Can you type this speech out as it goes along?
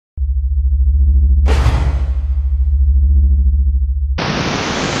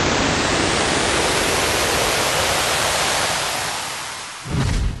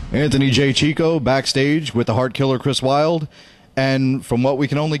Anthony J. Cicco backstage with the Heart Killer Chris Wylde. And from what we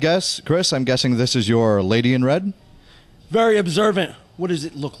can only guess, Chris, I'm guessing this is your lady in red? Very observant. What does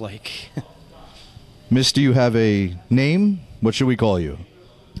it look like? Miss, do you have a name? What should we call you?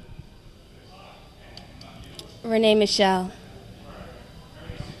 Renee Michelle.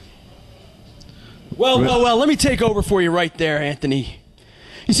 Well, let me take over for you right there, Anthony.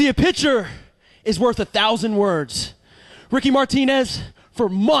 You see, a picture is worth 1,000 words. Ricky Martinez, for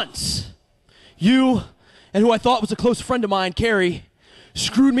months, you and who I thought was a close friend of mine, Carrie,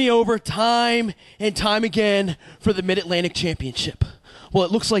 screwed me over time and time again for the Mid-Atlantic Championship. Well,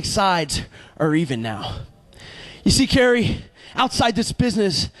 it looks like sides are even now. You see, Carrie, outside this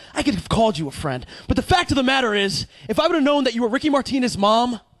business, I could have called you a friend. But the fact of the matter is, if I would have known that you were Ricky Martinez's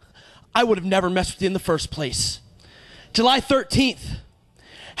mom, I would have never messed with you in the first place. July 13th,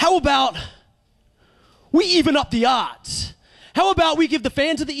 how about we even up the odds? How about we give the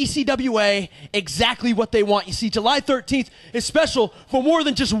fans of the ECWA exactly what they want? You see, July 13th is special for more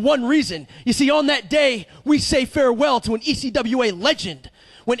than just one reason. You see, on that day, we say farewell to an ECWA legend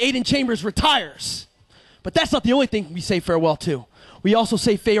when Aiden Chambers retires. But that's not the only thing we say farewell to. We also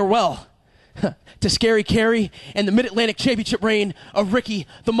say farewell to Scary Carrie and the Mid-Atlantic Championship reign of Ricky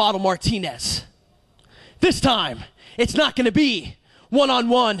the Model Martinez. This time, it's not going to be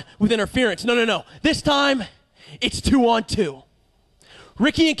one-on-one with interference. No. This time, it's 2-on-2.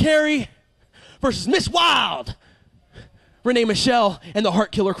 Ricky and Carrie versus Miss Wylde, Renee Michelle, and the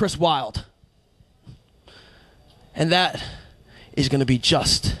Heart Killer Chris Wylde. And that is going to be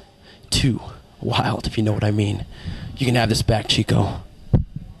just too wild, if you know what I mean. You can have this back, Cicco.